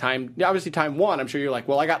maybe time 1, I'm sure you're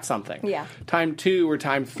well, I got something. Yeah. Time 2 or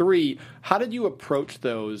time 3, how did you approach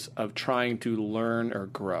those of trying to learn or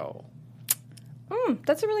grow?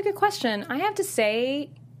 That's a really good question. I have to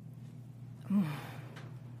say,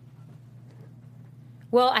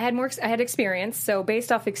 well, I had experience, so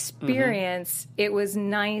based off experience, it was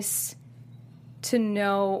nice to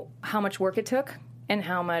know how much work it took and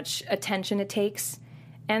how much attention it takes.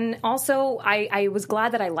 And also, I was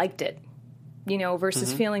glad that I liked it,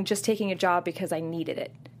 versus feeling just taking a job because I needed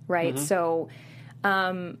it, right? So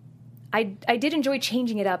I did enjoy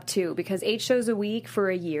changing it up, too, because 8 shows a week for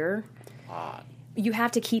a year, you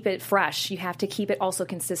have to keep it fresh. You have to keep it also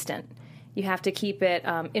consistent. You have to keep it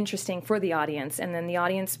interesting for the audience, and then the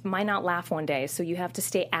audience might not laugh one day, so you have to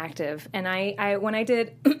stay active. And I when I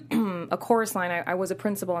did a chorus line, I was a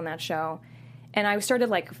principal on that show, and I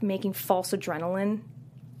started making false adrenaline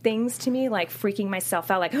things to me, freaking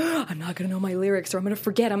myself out, I'm not going to know my lyrics, or I'm going to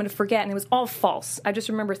forget, and it was all false. I just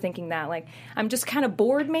remember thinking that, I'm just kind of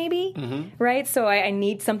bored maybe, right? So I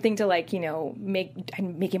need something to,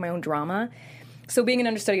 I'm making my own drama. So being an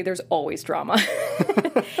understudy, there's always drama.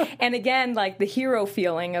 And again, like the hero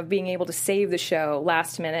feeling of being able to save the show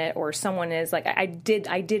last minute, or someone is like, I did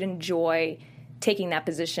enjoy taking that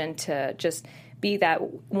position to just be that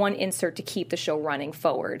one insert to keep the show running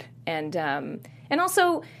forward. And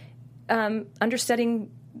also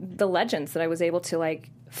understudying the legends that I was able to like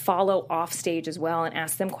follow off stage as well and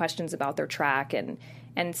ask them questions about their track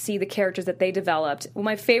and see the characters that they developed. One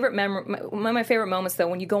of my favorite moments, though,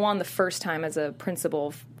 when you go on the first time as a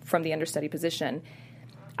principal from the understudy position,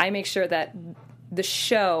 I make sure that the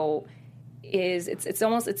show is it's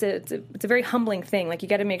a very humbling thing. Like, you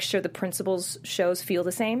got to make sure the principal's shows feel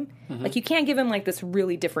the same. Mm-hmm. Like, you can't give him like this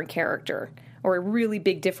really different character or a really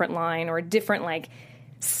big different line or a different like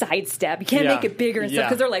sidestep. You can't make it bigger and stuff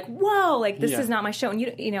because they're like, whoa, like this is not my show. And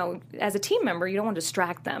you know, as a team member, you don't want to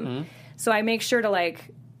distract them. Mm-hmm. So I make sure to like,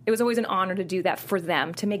 it was always an honor to do that for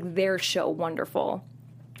them, to make their show wonderful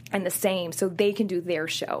and the same so they can do their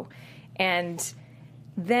show. And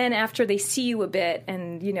then after they see you a bit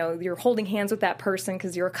and, you know, you're holding hands with that person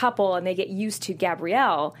because you're a couple and they get used to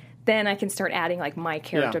Gabrielle, then I can start adding like my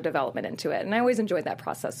character development into it. And I always enjoyed that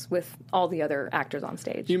process with all the other actors on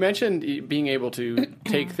stage. You mentioned being able to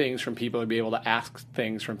take things from people and be able to ask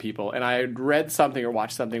things from people. And I had read something or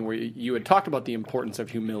watched something where you had talked about the importance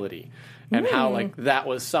of humility and how like that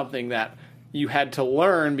was something that you had to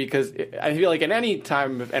learn, because I feel like in any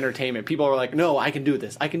time of entertainment, people are like, no, I can do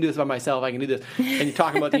this. I can do this by myself. I can do this. And you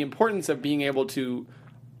talk about the importance of being able to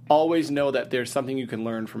always know that there's something you can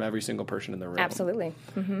learn from every single person in the room. Absolutely.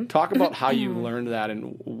 Mm-hmm. Talk about how you learned that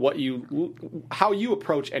and how you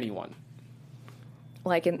approach anyone.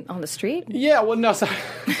 Like on the street? Yeah, well, no, sorry.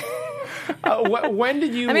 When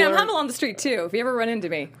did you I'm humble on the street, too, if you ever run into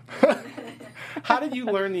me. How did you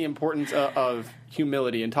learn the importance of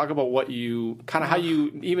humility, and talk about how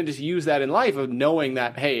you even just use that in life of knowing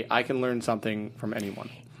that, hey, I can learn something from anyone?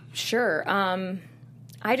 Sure.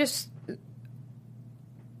 I just,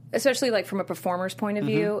 especially like from a performer's point of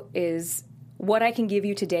view, is what I can give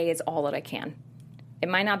you today is all that I can. It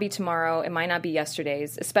might not be tomorrow. It might not be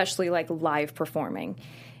yesterday's, especially like live performing.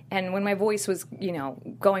 And when my voice was, you know,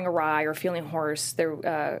 going awry or feeling hoarse,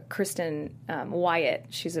 Kristen Wyatt,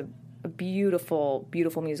 she's a beautiful,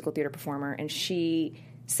 beautiful musical theater performer, and she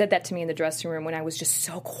said that to me in the dressing room when I was just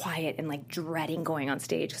so quiet and like dreading going on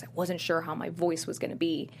stage because I wasn't sure how my voice was going to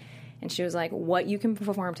be. And she was like, what you can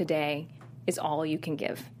perform today is all you can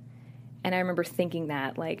give. And I remember thinking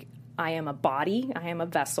that, like, I am a body, I am a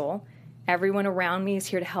vessel, everyone around me is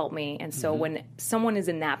here to help me. And so when someone is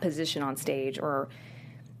in that position on stage or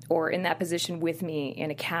in that position with me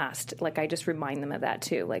in a cast, like, I just remind them of that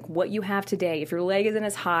too. Like, what you have today, if your leg isn't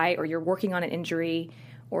as high, or you're working on an injury,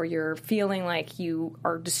 or you're feeling like you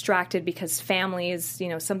are distracted because family is, you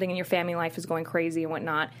know, something in your family life is going crazy and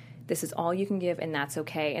whatnot, this is all you can give, and that's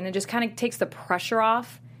okay. And it just kind of takes the pressure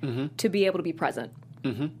off to be able to be present.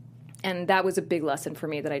 And that was a big lesson for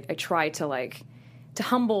me, that I try to, like, to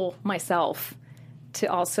humble myself, to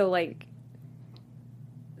also, like,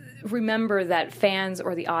 remember that fans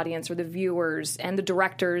or the audience or the viewers and the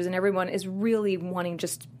directors and everyone is really wanting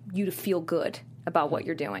just you to feel good about what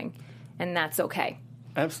you're doing. And that's okay.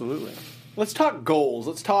 Absolutely. Let's talk goals.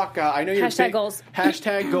 Let's talk, I know you're saying... goals.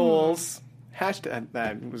 Hashtag goals. Hashtag,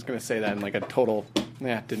 I was going to say that in like a total...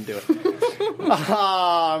 didn't do it.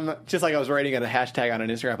 Just like I was writing a hashtag on an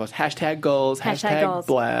Instagram post. Hashtag goals. Hashtag goals.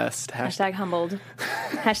 Blessed. Hashtag humbled.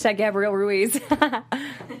 Hashtag Gabrielle Ruiz.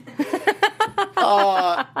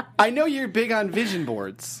 I know you're big on vision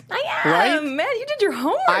boards. I am, right? Man. You did your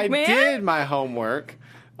homework, man. I did my homework.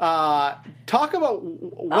 Talk about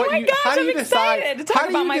what you... How do you decide? I'm excited to talk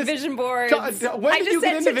about my vision boards. When did you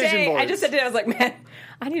get into vision boards? I just said today, I was like, man,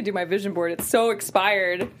 I need to do my vision board. It's so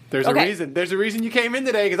expired. There's a reason. There's a reason you came in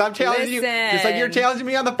today, because I'm challenging you. Just like you're challenging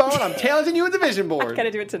me on the phone, I'm challenging you with the vision board. I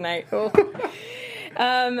gotta do it tonight.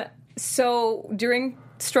 So during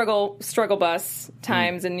struggle bus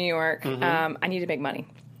times in New York, I need to make money.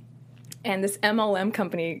 And this MLM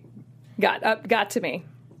company got to me.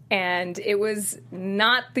 And it was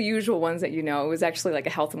not the usual ones that you know. It was actually like a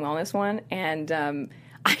health and wellness one. And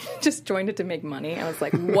I just joined it to make money. I was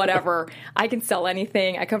like, whatever. I can sell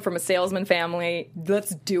anything. I come from a salesman family.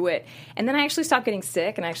 Let's do it. And then I actually stopped getting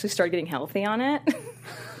sick, and I actually started getting healthy on it.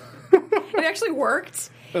 It actually worked.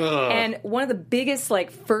 Ugh. And one of the biggest,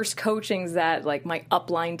 like, first coachings that, like, my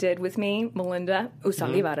upline did with me, Melinda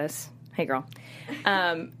Usalivares, hey, girl,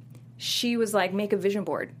 she was like, make a vision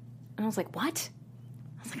board. And I was like, what?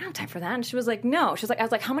 I was like, I don't have time for that. And she was like, no. She was like, I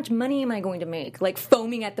was like, how much money am I going to make? Like,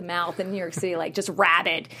 foaming at the mouth in New York City, like, just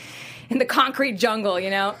rabid in the concrete jungle,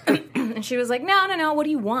 you know? And she was like, no. What do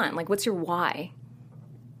you want? Like, what's your why?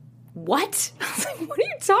 what? I was like, what are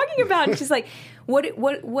you talking about? And she's like,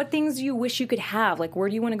 what things do you wish you could have? Like, where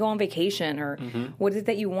do you want to go on vacation? Or what is it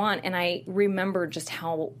that you want? And I remember just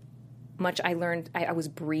how much I learned. I was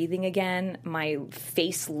breathing again. My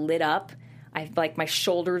face lit up. My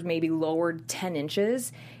shoulders maybe lowered 10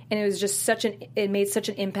 inches. And it was just it made such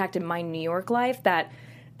an impact in my New York life that,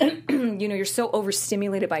 you're so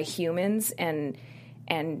overstimulated by humans and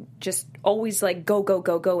just always like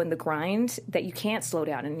go in the grind that you can't slow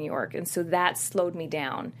down in New York. And so that slowed me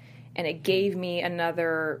down. And it gave me an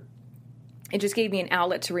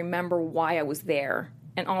outlet to remember why I was there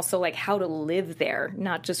and also like how to live there,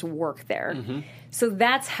 not just work there. So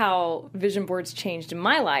that's how vision boards changed in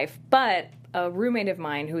my life. But a roommate of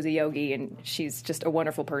mine who's a yogi, and she's just a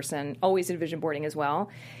wonderful person, always did vision boarding as well.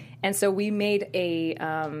 And so we made a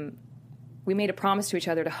promise to each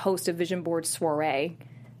other to host a vision board soiree.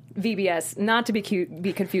 VBS, not to be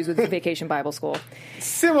confused with Vacation Bible School.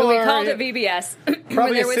 Similar. But we called it VBS.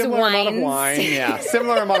 Probably there was a similar amount of wines. wine. Yeah,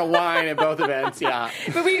 similar amount of wine at both events. Yeah.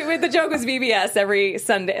 But the joke was VBS every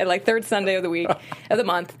Sunday, like third Sunday of the week of the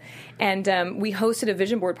month, and we hosted a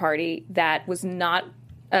vision board party that was not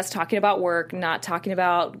us talking about work, not talking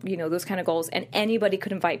about those kind of goals, and anybody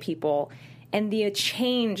could invite people, and the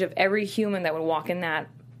change of every human that would walk in that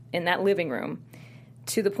living room.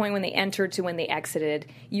 To the point when they entered to when they exited,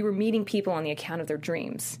 you were meeting people on the account of their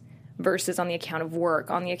dreams versus on the account of work,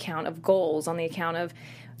 on the account of goals, on the account of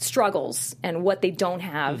struggles and what they don't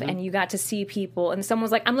have. And you got to see people, and someone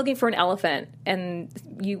was like, I'm looking for an elephant. And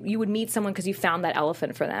you would meet someone because you found that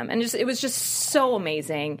elephant for them. And it was just so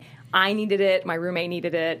amazing. I needed it. My roommate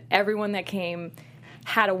needed it. Everyone that came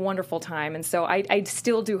had a wonderful time, and so I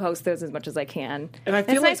still do host those as much as I can. And I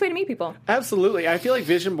feel it's a nice way to meet people. Absolutely. I feel like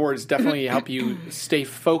vision boards definitely help you stay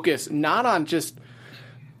focused, not on just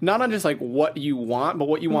like what you want, but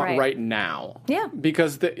what you want right now. Yeah.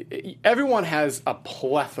 Because everyone has a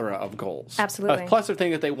plethora of goals. Absolutely. A plethora of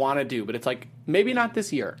things that they want to do, but it's like, maybe not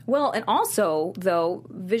this year. Well, and also, though,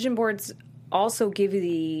 vision boards also give you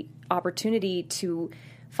the opportunity to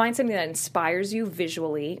find something that inspires you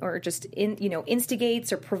visually or just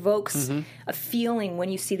instigates or provokes a feeling when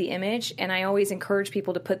you see the image. And I always encourage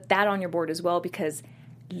people to put that on your board as well, because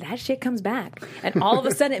that shit comes back. And all of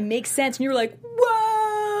a sudden it makes sense. And you're like,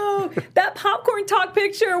 whoa, that popcorn talk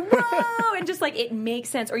picture, whoa. And just like it makes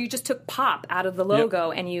sense. Or you just took pop out of the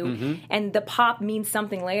logo and and the pop means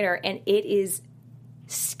something later. And it is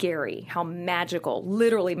scary how magical,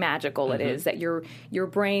 literally magical it is that your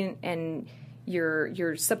brain and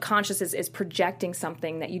your subconscious is projecting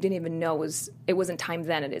something that you didn't even know wasn't time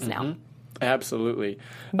then, it is now. Absolutely.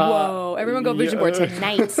 Whoa, everyone go vision board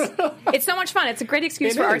tonight. It's so much fun. It's a great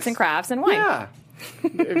excuse for arts and crafts and wine. Yeah.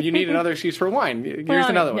 If you need another excuse for wine, here's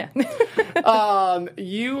another one. Yeah.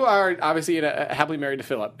 You are obviously happily married to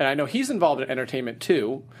Philip, and I know he's involved in entertainment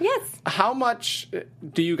too. Yes. How much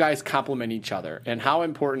do you guys complement each other, and how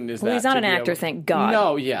important is that? Well, he's not an actor, thank God.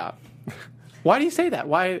 No, yeah. Why do you say that?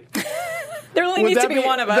 Why? There only needs to be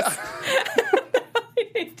one of us.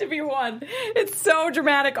 It needs to be one. It's so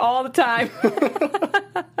dramatic all the time.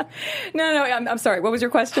 No, I'm sorry. What was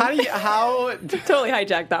your question? How totally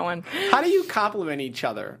hijacked that one. How do you complement each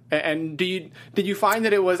other? And did you find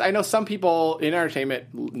that it was? I know some people in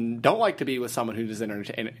entertainment don't like to be with someone who is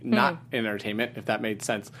not in entertainment. If that made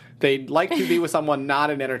sense, they'd like to be with someone not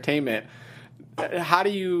in entertainment. How do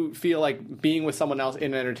you feel like being with someone else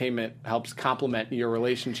in entertainment helps complement your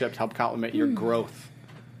relationships, help complement your growth?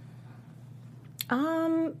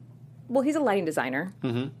 Well, he's a lighting designer,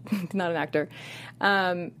 not an actor.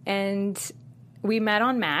 And we met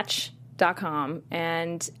on Match.com,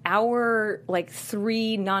 and our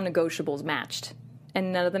 3 non-negotiables matched,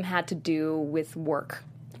 and none of them had to do with work.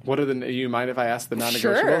 What are you mind if I ask the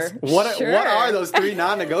non-negotiables? Sure. What are those 3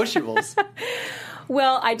 non-negotiables?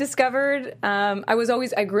 Well, I discovered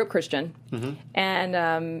I grew up Christian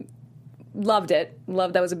and loved it.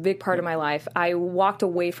 That was a big part of my life. I walked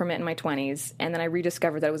away from it in my 20s, and then I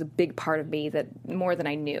rediscovered that it was a big part of me, that more than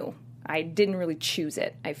I knew. I didn't really choose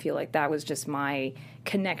it. I feel like that was just my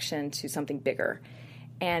connection to something bigger.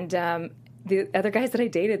 And the other guys that I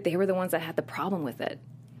dated, they were the ones that had the problem with it.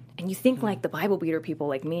 And you think like the Bible beater people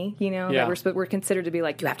like me, that we're considered to be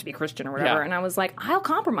like, you have to be Christian or whatever. Yeah. And I was like, I'll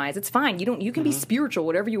compromise. It's fine. You can be spiritual,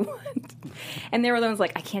 whatever you want. And they were the ones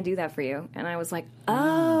like, I can't do that for you. And I was like,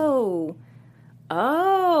 oh,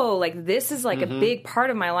 like this is like a big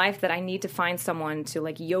part of my life that I need to find someone to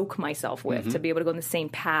like yoke myself with, to be able to go in the same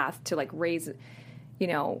path, to like raise,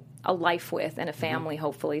 a life with and a family,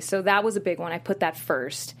 hopefully. So that was a big one. I put that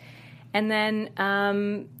first. And then,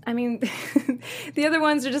 the other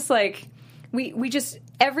ones are just like we just,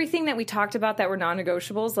 everything that we talked about that were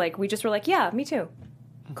non-negotiables, like, we just were like, yeah, me too.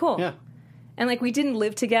 Cool. Yeah. And, like, we didn't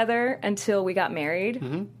live together until we got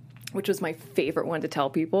married, which was my favorite one to tell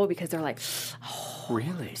people because they're like, oh,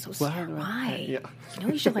 really? So Well, right. yeah. You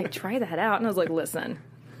know, you should, like, try that out. And I was like, listen.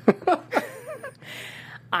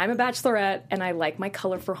 I'm a bachelorette, and I like my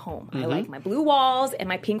color for home. I like my blue walls and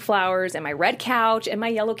my pink flowers and my red couch and my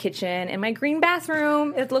yellow kitchen and my green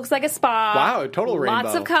bathroom. It looks like a spa. Wow, total rainbow.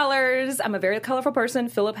 Lots of colors. I'm a very colorful person.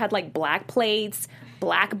 Philip had, like, black plates,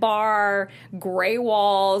 black bar, gray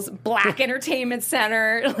walls, black entertainment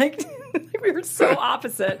center. Like, we were so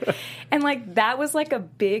opposite. And, like, that was, like, a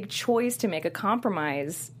big choice to make a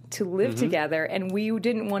compromise to live together, and we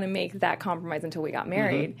didn't want to make that compromise until we got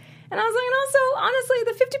married. And I was like, and also, honestly,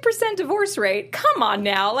 the 50% divorce rate, come on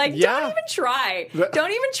now. Like, don't even try.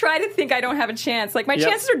 Don't even try to think I don't have a chance. Like, my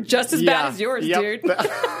chances are just as bad as yours, dude.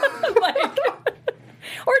 Like,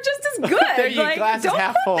 or just as good. There you like, glass don't is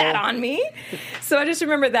half put full. that on me. So I just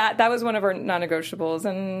remember that. That was one of our non-negotiables,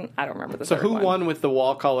 and I don't remember the So third who one. won with the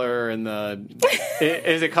wall color and the...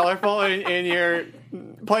 is it colorful in your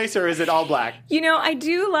place, or is it all black? You know, I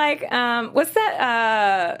do like, what's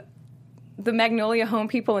that, the Magnolia Home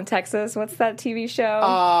People in Texas? What's that TV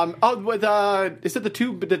show? Is it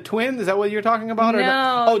the twins? Is that what you're talking about?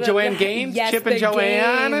 No. Oh, Joanne Gaines? Yes, Chip and the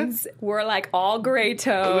Joanne? Gaines were like all gray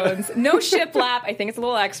tones. No shiplap. I think it's a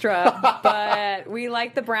little extra. But we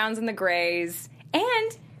like the browns and the grays.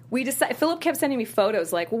 And we decided, Philip kept sending me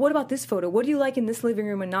photos like, well, what about this photo? What do you like in this living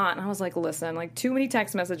room and not? And I was like, listen, like, too many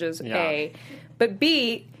text messages, A. But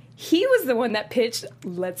B, he was the one that pitched,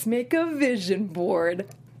 let's make a vision board.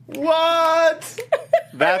 What?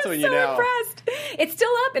 That's when you so know. Impressed. It's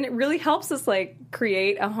still up, and it really helps us like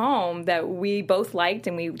create a home that we both liked,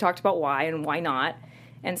 and we talked about why and why not.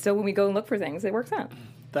 And so when we go and look for things, it works out.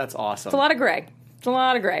 That's awesome. It's a lot of gray. It's a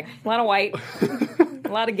lot of gray. A lot of white. A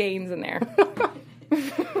lot of Gaines in there.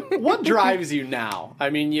 What drives you now? I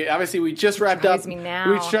mean, obviously we just wrapped up. Me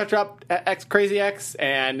now. We just wrapped up Crazy X,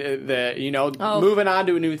 and moving on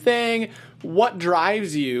to a new thing. What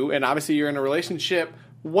drives you? And obviously you're in a relationship.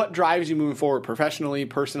 What drives you moving forward, professionally,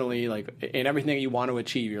 personally, like in everything that you want to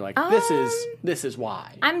achieve? You're like, this is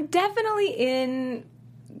why. I'm definitely in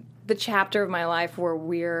the chapter of my life where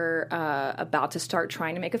we're about to start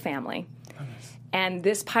trying to make a family. And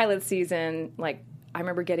this pilot season, like, I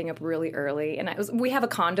remember getting up really early, and we have a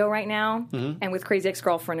condo right now, and with Crazy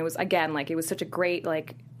Ex-Girlfriend, it was, again, like, it was such a great,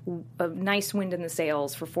 like, a nice wind in the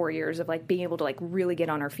sails for 4 years of, like, being able to, like, really get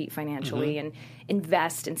on our feet financially and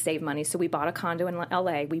invest and save money. So we bought a condo in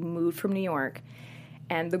L.A. We moved from New York,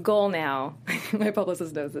 and the goal now, my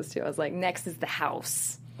publicist knows this too, I was like, next is the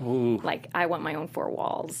house. Ooh. Like, I want my own four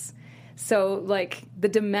walls. So, like, the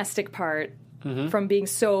domestic part, from being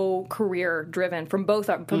so career-driven from both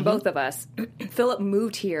of us, Philip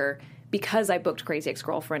moved here because I booked Crazy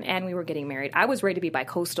Ex-Girlfriend and we were getting married. I was ready to be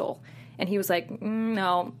bi-coastal. And he was like,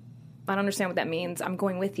 no, I don't understand what that means. I'm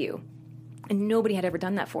going with you. And nobody had ever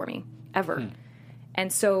done that for me, ever.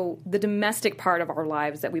 And so the domestic part of our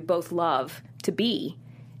lives that we both love to be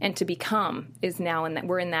and to become is now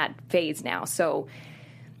we're in that phase now. So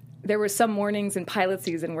there were some mornings in pilot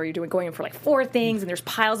season where you're going in for like 4 things, and there's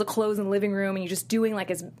piles of clothes in the living room, and you're just doing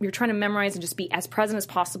like you're trying to memorize and just be as present as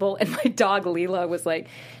possible. And my dog Leela was like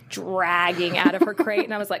dragging out of her crate,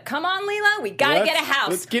 and I was like, "Come on, Leela, we gotta get a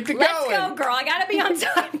house. Let's get to Let's going. go, girl. I gotta be on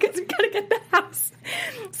time because we gotta get the house."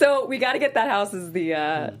 So we gotta get that house is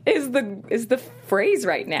the phrase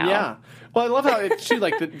right now. Yeah. Well, I love how it's too,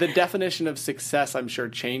 like, the definition of success, I'm sure,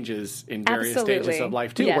 changes in various stages of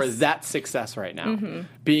life, too, Yes. where that's success right now.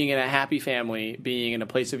 Being in a happy family, being in a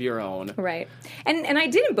place of your own. Right. And I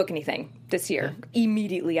didn't book anything this year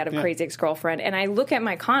immediately out of Crazy Ex-Girlfriend. And I look at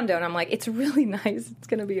my condo, and I'm like, it's really nice. It's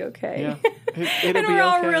going to be okay. Yeah. And we're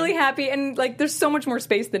all really happy. And, like, there's so much more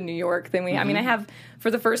space than New York than we I mean, I have,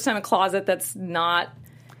 for the first time, a closet that's not...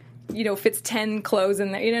 fits 10 clothes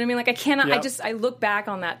in there. You know what I mean? Like, I cannot, Yep. I look back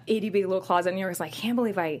on that itty bitty little closet in New York. It's like, I can't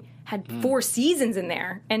believe I had 4 seasons in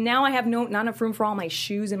there. And now I have not enough room for all my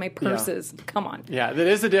shoes and my purses. Yeah. Come on. Yeah, that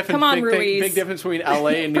is a difference. Come on, big difference between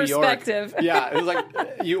LA and New York. Perspective. Yeah, it was like,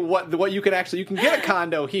 what you can get a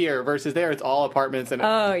condo here versus there, it's all apartments. And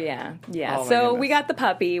Oh, yeah. Yeah. Oh, so we got the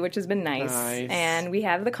puppy, which has been nice. Nice. And we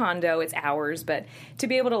have the condo. It's ours. But to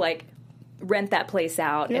be able to, like, rent that place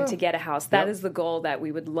out and to get a house, that is the goal that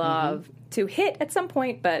we would love to hit at some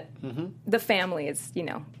point. But the family is,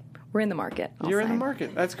 we're in the market. You're in the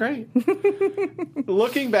market. That's great.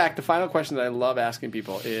 Looking back, the final question that I love asking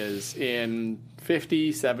people is in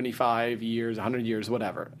 50, 75 years, 100 years,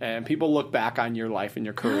 whatever, and people look back on your life and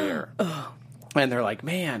your career, and they're like,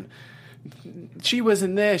 man, she was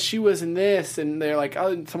in this, and they're like,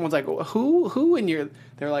 oh, and someone's like, who? And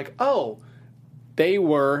they're like, oh, they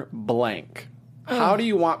were blank. How do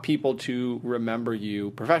you want people to remember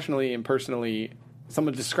you professionally and personally?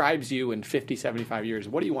 Someone describes you in 50, 75 years.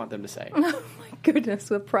 What do you want them to say? Oh my goodness,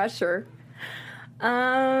 with pressure.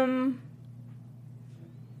 I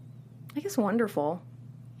guess wonderful.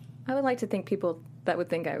 I would like to think people that would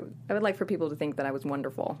think I would like for people to think that I was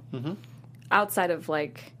wonderful. Mm-hmm. Outside of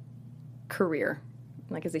like career,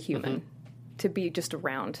 like as a human, to be just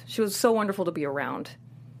around. She was so wonderful to be around.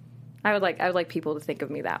 I would like people to think of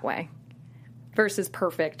me that way, versus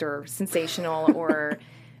perfect or sensational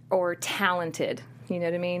or talented. You know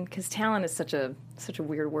what I mean? Because talent is such a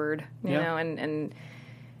weird word, you know, and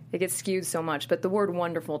it gets skewed so much. But the word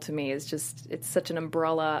wonderful to me is just, it's such an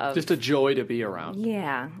umbrella of... just a joy to be around.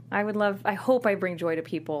 Yeah. I hope I bring joy to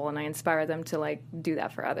people and I inspire them to like do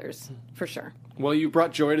that for others, for sure. Well, you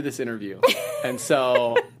brought joy to this interview. And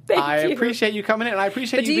so I appreciate you coming in, and I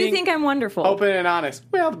appreciate you being... But do you think I'm wonderful? Open and honest.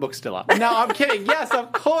 Well, the book's still up. No, I'm kidding. Yes,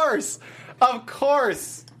 of course. Of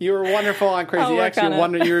course. You were wonderful on Crazy Ex.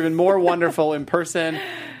 You're even more wonderful in person.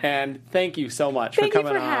 And thank you so much for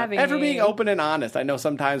coming on. Having and for being open and honest. I know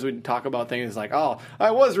sometimes we talk about things like, oh, I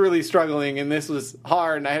was really struggling and this was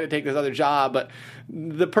hard and I had to take this other job. But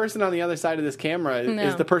the person on the other side of this camera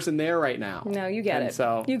is the person there right now. No, you get it.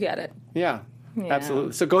 So, you get it. Yeah.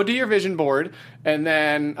 Absolutely. So go do your vision board and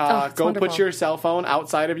then go wonderful. Put your cell phone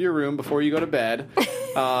outside of your room before you go to bed.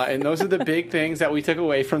 And those are the big things that we took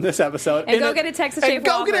away from this episode. And go get a Texas Shave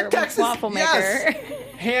waffle maker. Yes.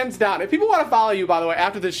 Hands down. If people want to follow you, by the way,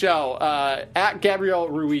 after the show, at Gabrielle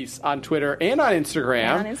Ruiz on Twitter and on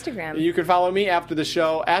Instagram. You can follow me after the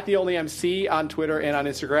show at The Only MC on Twitter and on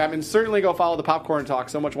Instagram. And certainly go follow The Popcorn Talk.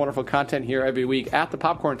 So much wonderful content here every week at The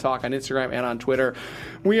Popcorn Talk on Instagram and on Twitter.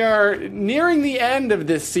 We are nearing the end of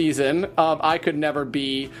this season of I Could Never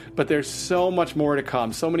Be, but there's so much more to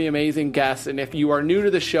come. So many amazing guests. And if you are new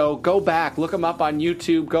to the show, go back, look them up on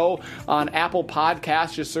YouTube, go on Apple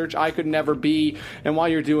Podcasts, just search I Could Never Be. And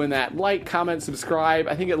while you're doing that, like, comment, subscribe.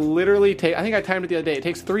 I think it literally I think I timed it the other day. It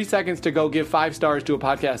takes 3 seconds to go give 5 stars to a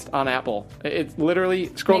podcast on Apple. It's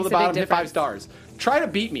literally scroll to the bottom, hit 5 stars. Try to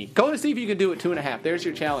beat me. Go to see if you can do it 2.5. There's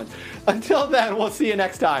your challenge. Until then, we'll see you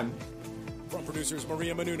next time. From producers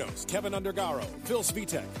Maria Menounos, Kevin Undergaro, Phil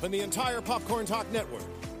Svitek, and the entire Popcorn Talk Network,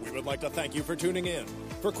 we would like to thank you for tuning in.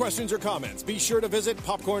 For questions or comments, be sure to visit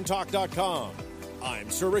popcorntalk.com. I'm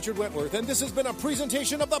Sir Richard Wentworth, and this has been a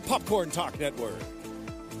presentation of the Popcorn Talk Network.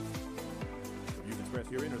 Views expressed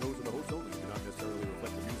herein are those of the host